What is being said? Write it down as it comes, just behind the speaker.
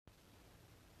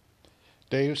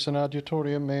Deus in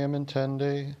adiutorium meum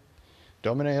intende,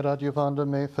 Domine et adiuvanda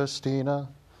me festina,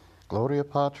 Gloria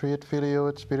Patri et Filio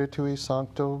et Spiritui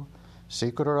Sancto,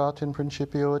 sicut erat in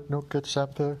principio et nunc et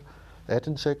semper, et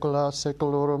in saecula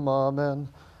saeculorum. Amen.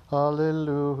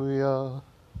 Alleluia.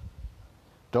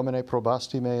 Domine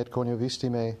probasti me et coniuvisti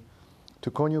me,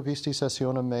 tu coniuvisti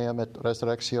sessionem meam et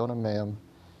resurrectionem meam,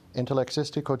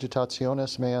 intellexisti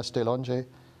cogitationes meas de longe,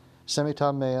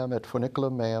 semitam meam et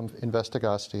funiculum meam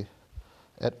investigasti,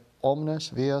 et omnes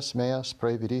vias meas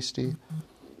praevidisti,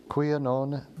 quia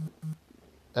non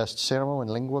est sermo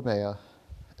in lingua mea,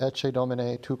 ecce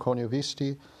Domine tu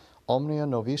coniuvisti omnia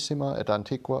novissima et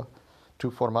antiqua,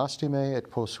 tu formasti me et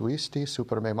posuisti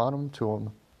super me manum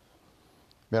tuum.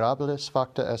 Mirabilis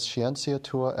facta est scientia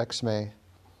tua ex me,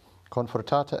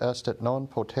 confortata est et non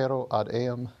potero ad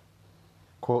eam,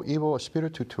 quo ivo a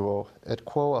spiritu tuo, et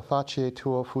quo a facie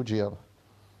tuo fugiam.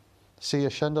 Si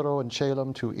ascendero in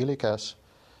caelum tu illic es,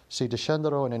 si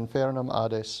descendero in infernum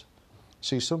Hades,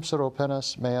 si sumpsero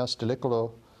penas meas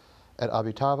deliculo, et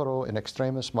habitavero in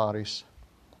extremis maris,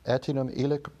 et inum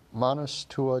illic manus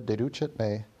tua deducet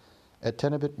me, et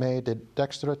tenebit me de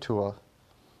dextra tua,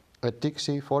 et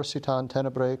dixi forsitan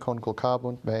tenebrae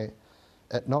conculcabunt me,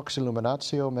 et nox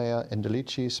illuminatio mea in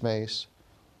deliciis meis,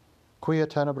 quia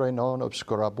tenebrae non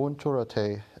obscurabuntur a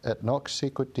te, et nox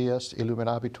sicut dies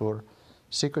illuminabitur,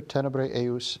 sicut tenebrae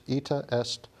eius ita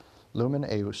est lumen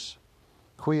eius,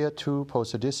 quia tu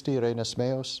posedisti renes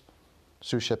meos,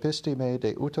 suscepisti me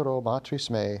de utero matris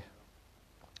mei.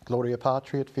 Gloria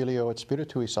Patri et Filio et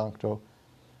Spiritui Sancto,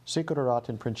 sicut erat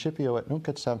in principio et nunc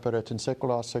et semper et in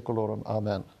saecula saeculorum.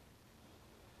 Amen.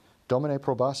 Domine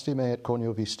probasti me et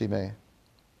coniuvisti me.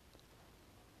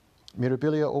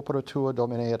 Mirabilia opera tua,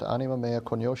 Domine, et anima mea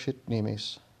cognoscit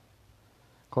nimis.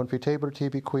 Confitebur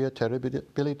tibi quia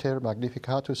terribiliter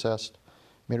magnificatus est,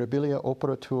 mirabilia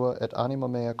opera tua et anima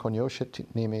mea cognoscit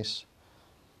nimis.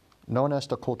 Non est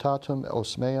occultatum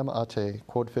os meam a te,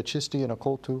 quod fecisti in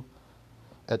occultu,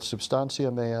 et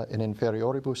substantia mea in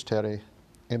inferioribus terrae,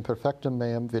 imperfectum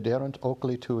meam viderunt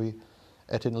oculi tui,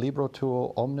 et in libro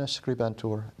tuo omnes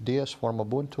scribentur, dies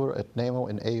formabuntur et nemo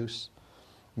in eius,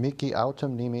 mihi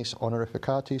autem nimis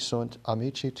honorificati sunt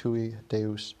amici tui,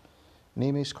 Deus,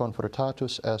 nimis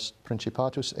confortatus est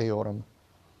principatus eorum.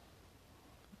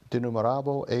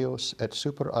 Denumerabo eos et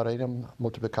super arenum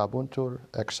multiplicabuntur,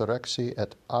 exsurrexi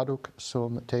et aduc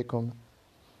sum tecum,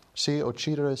 si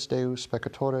occideris Deus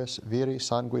peccatores viri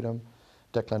sanguinum,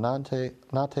 declinante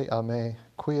nate a me,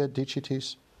 quia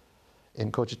dicitis, in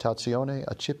cogitatione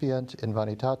accipient in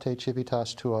vanitate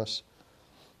civitas tuas,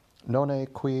 nonne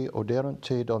qui oderunt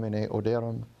te, Domine,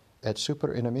 oderum, et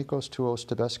super inimicos tuos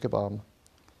tebescebam.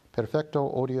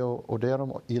 Perfecto odio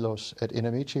oderum illos, et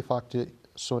inimici facti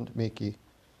sunt mihi.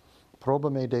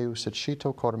 Proba me, Deus, et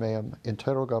scito cor meum,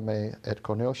 interroga me, et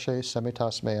cognosce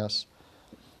semitas meas,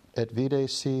 et vide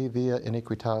si via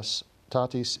iniquitas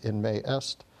tatis in me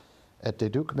est, et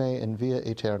deduc me in via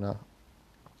aeterna.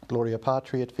 Gloria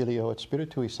Patri et Filio et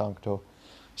Spiritui Sancto,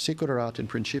 sicut erat in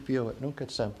principio et nunc et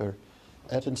semper,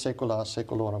 et in saecula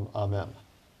saeculorum. Amen.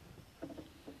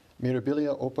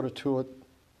 Mirabilia opera tua,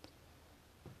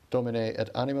 Domine, et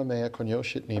anima mea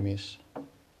cognoscit nimis.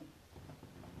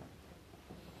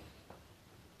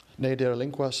 Ne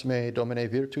derelinquas me, Domine,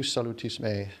 virtus salutis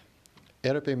me.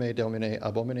 Eripe me, Domine,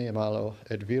 abomine malo,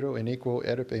 et viro iniquo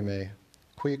eripe me,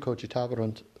 qui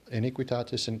cogitaverunt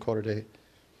iniquitatis in corde.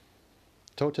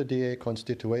 Tota die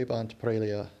constituebant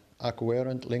praelia,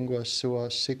 acuerunt linguas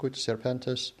suas sicut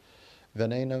serpentes,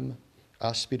 venenum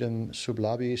aspidum sub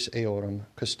labiis eorum.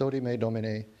 Custodi me,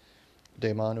 Domine,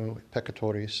 de manu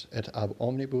peccatoris, et ab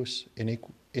omnibus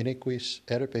iniquis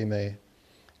eripe me,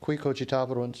 qui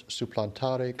cogitaverunt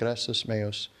supplantare gressus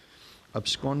meus,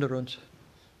 absconderunt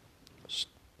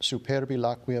superbi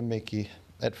laquiam mihi,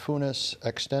 et funes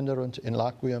extenderunt in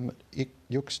laquiam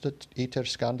iuxtat iter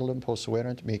scandalum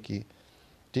posuerunt mihi.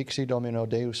 Dixi Domino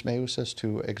Deus meus est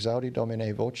tu, exaudi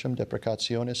Domine vocem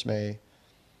deprecationis mei.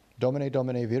 Domine,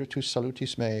 Domine, virtus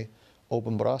salutis mei,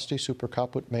 obumbrasti super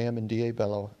caput meam in die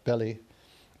belli.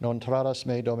 Non tradas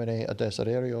me, Domine, ad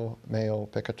desiderio meo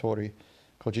peccatori.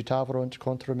 Cogitaverunt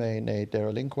contra me, ne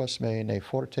derelinquas me, ne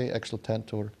forte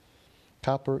exultentur.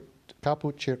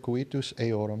 Caput circuitus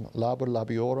eorum, labor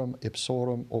labiorum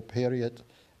ipsorum operiet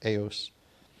eos.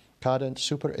 Cadent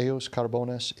super eos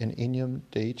carbones in inium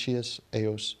deicius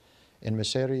eos, in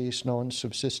miseriis non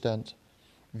subsistent,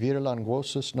 vir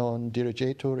languosus non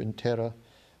dirigetur in terra,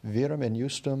 virum in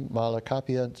justum mala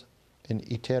capient in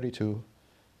iteritu,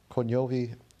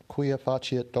 coniovi, quia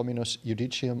faciet Dominus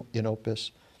judicium in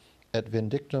opus, et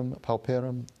vindictum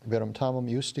pauperum verum tamum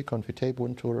justi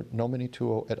confitebuntur nomini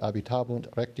tuo et habitabunt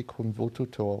recti cum vultu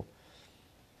tuo.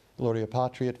 Gloria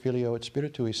Patri et Filio et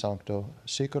Spiritui Sancto,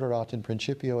 sic ut erat in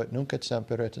principio et nunc et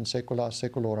semper et in saecula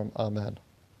saeculorum. Amen.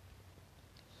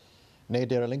 Ne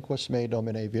derelinquas me,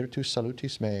 Domine, virtus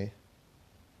salutis mei.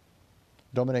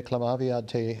 Domine, clamavi ad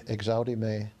te, exaudi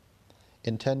me.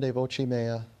 Intende voci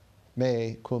mea,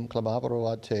 me cum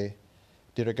clamavero ad te.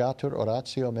 Dirigatur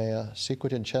oratio mea,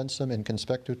 sicut incensum in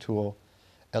conspectu tuo,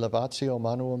 elevatio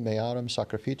manuum mearum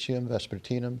sacrificium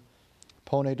vespertinum,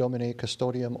 pone Domine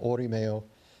custodium ori meo,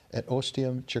 et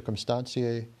ostium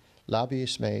circumstantiae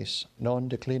labiis meis, non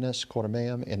declinas cor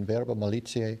meam in verba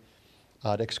malitiae,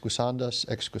 ad excusandas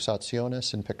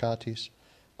excusationes in peccatis,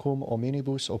 cum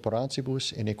hominibus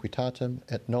operantibus iniquitatem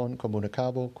et non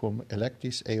communicabo cum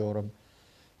electis eorum,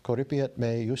 corripiet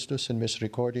me justus in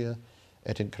misericordia,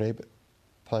 et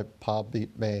increpabit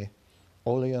me,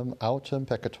 oleum autem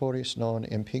peccatoris non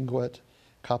impinguet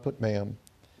caput meum,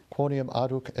 quoniam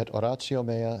aduc et oratio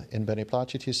mea in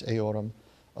beneplacitis eorum,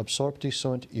 absorpti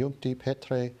sunt iuncti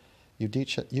petre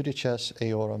judices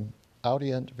eorum,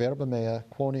 audient verba mea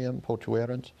quoniam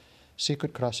potuerant,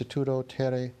 sicut crassitudo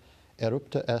terre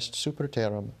erupta est super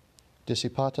terram,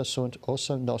 dissipata sunt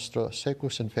ossam nostra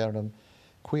secus infernum,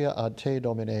 quia ad te,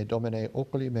 Domine, Domine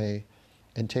oculi mei,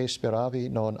 in te speravi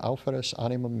non auferis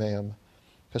animum meum,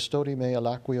 custodi mea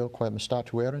laqueo quem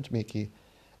statuerant mici,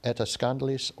 et a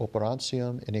scandalis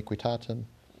operantium iniquitatem,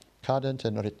 cadent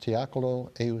in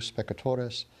retiaculo eius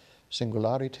peccatores,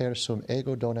 singulariter sum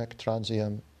ego donec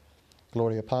transiam.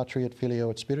 Gloria Patri et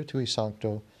Filio et Spiritui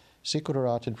Sancto, sic ut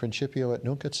erat in principio et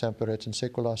nunc et semper et in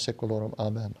saecula saeculorum.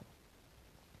 Amen.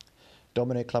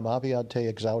 Domine, clamavi ad te,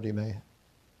 exaudi me.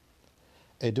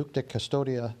 Educte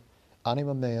custodia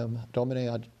animam meam, Domine,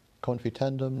 ad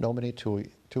confitendum nomini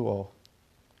tuo.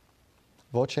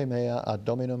 Voce mea ad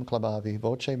Dominum clamavi,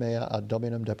 voce mea ad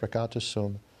Dominum deprecatus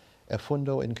sum,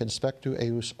 effundo in conspectu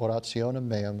eius orationem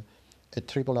meam, et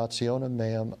tribulationem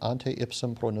meam ante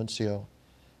ipsum pronuncio,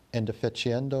 in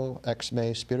deficiendo ex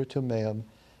me spiritum meam,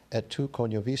 et tu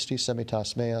coniovisti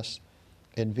semitas meas,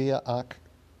 in via ac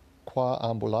qua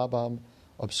ambulabam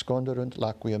obsconderunt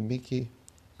laqueum mici,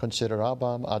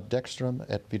 considerabam ad dextrum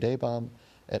et videbam,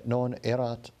 et non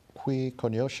erat qui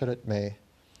cognosceret me,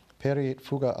 periit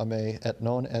fuga a me, et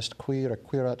non est qui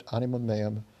requirat animum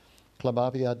meam,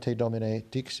 clamavi ad te, Domine,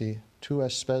 dixi, tu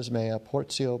es spes mea,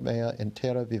 portio mea in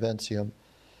terra viventium,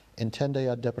 intende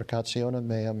ad deprecationem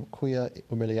meam, quia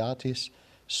humiliatis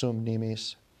sum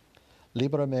nimis,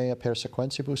 libera mea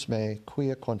persequentibus mei,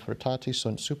 quia confortati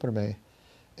sunt super me,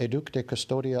 educte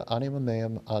custodia anima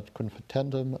meam ad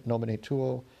confitendum nomini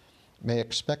tuo, me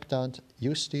expectant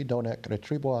justi donec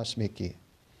retribuas mici.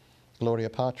 Gloria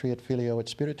Patri et Filio et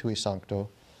Spiritui Sancto,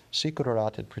 sic ut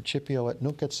erat in principio et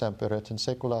nunc et semper et in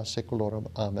saecula saeculorum.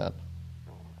 Amen.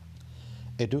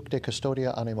 Educte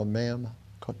custodia animam meam,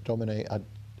 Domine, ad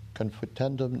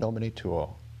confitendum nomini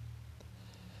tuo.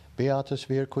 Beatus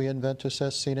vir qui inventus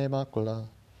est sine macula,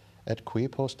 et qui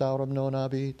post aurum non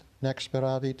abit, nec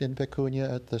speravit in pecunia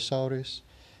et thesauris,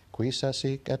 qui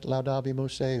sesic et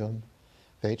laudabimus eum,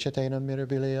 fecit enum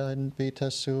mirabilia in vita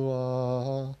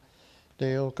sua.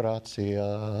 Deo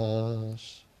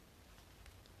gratias.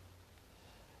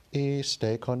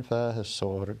 Iste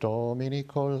confessor Domini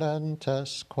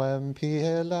colentes, quem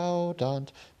pie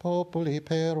laudant populi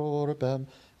per orbem,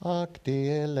 ac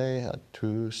die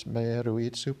leatus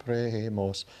meruit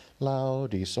supremos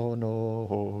laudis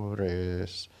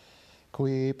honores.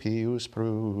 Qui pius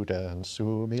prudens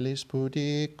humilis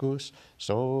pudicus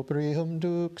sobrium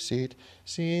duxit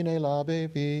sine labe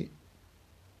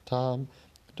vitam,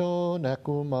 donec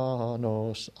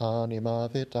humanos anima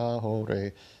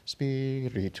vitahore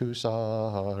spiritus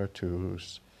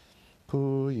artus,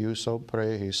 cuius ob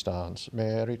praestans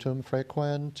meritum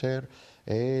frequenter,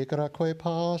 egraque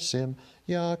passim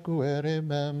jacuere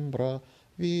membra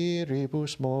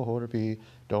viribus morbi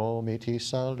domiti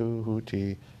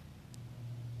saluti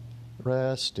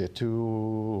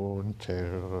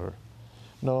restituunter.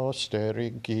 Noster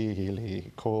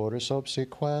igili chorus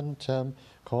obsequentem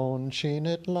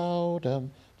concinit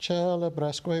laudem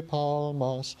celebresque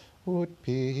palmas ut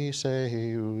pis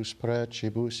eius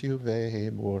precibus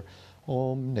juvemur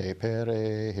omne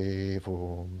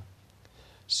perevum.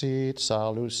 Sit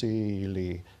salus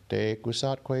ili decus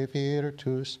atque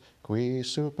virtus qui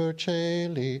super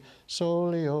celi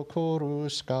solio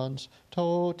coruscans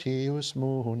totius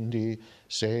mundi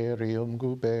serium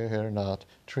gubernat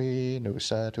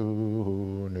trinus et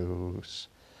unus.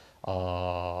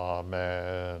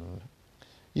 Amen.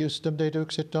 Justum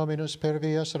deduxit Dominus per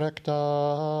vias rectas,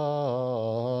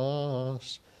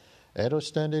 et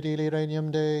ostendit ili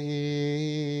regnum Dei.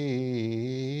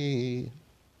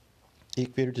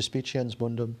 Hic vir despiciens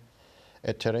mundum,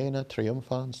 et terrena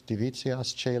triumphans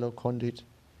divitias caelo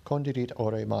condidit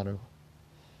ore manu.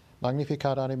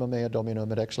 Magnificat anima mea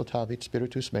Dominum, et exultavit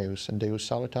spiritus meus, in Deus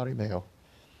salutari meo,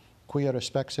 quia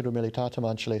respexit humilitatem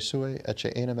ancelae sue,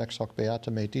 ecce enim ex hoc beata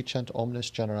me dicent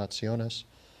omnes generationes,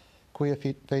 quia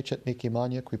fecit mihi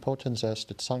magna qui potens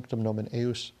est, et sanctum nomen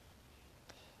eius,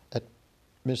 et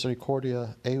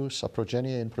misericordia eius a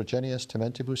progenie in progenies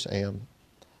tementibus eam,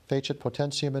 fecit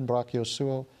potentium in brachio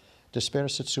suo,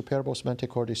 dispersit superbos mente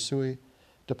cordis sui,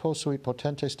 deposuit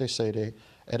potentes de sede,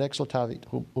 et exultavit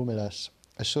humiles,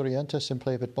 Assurientes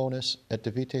implevit bonus, et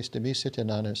divites demisit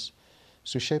inanis,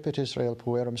 suscepit Israel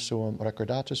puerum suum,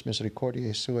 recordatus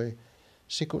misericordiae suae,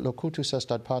 sicut locutus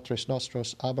est ad Patris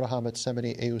nostros, Abraham et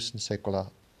semini eius in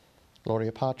saecula.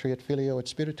 Gloria Patri et Filio et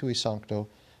Spiritui Sancto,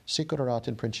 sicut erat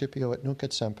in principio et nunc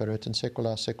et semper et in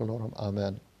saecula saeculorum.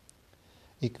 Amen.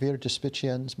 Hic vir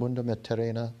despiciens mundum et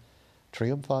terrena,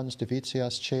 triumphans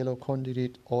divitias caelo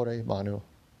condidit ore manu.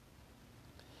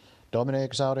 Domine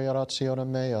exaudi orationem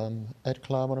meam, et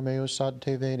clamor meus ad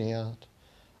te veniat.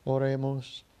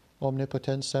 Oremus,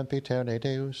 omnipotens sempiterne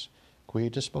Deus, qui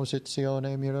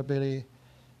dispositione mirabili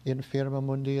infirma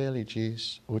mundi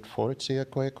eligis, ut fortia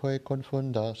quae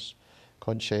confundas,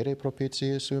 concede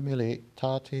propitiis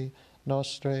humilitati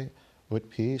nostre, ut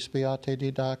pis beate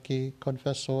didaci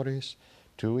confessoris,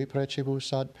 tui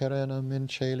precibus ad perennem in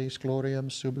celis gloriam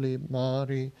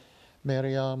sublimari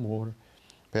meriamur,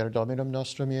 per Dominum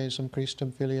nostrum Iesum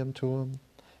Christum Filium Tuum,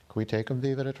 qui tecum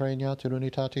vivit et regnat in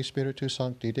unitate Spiritus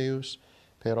Sancti Deus,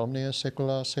 per omnia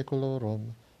saecula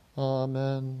saeculorum.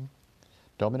 Amen.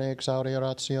 Domine exaudi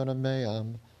orationem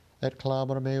meam, et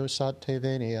clamor meus ad te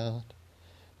veniat.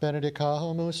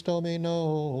 Benedicamus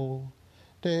Domino,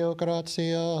 Deo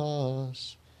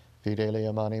gratias.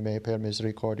 Fidelium anime per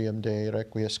misericordiam Dei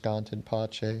requiescant in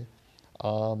pace.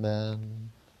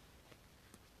 Amen.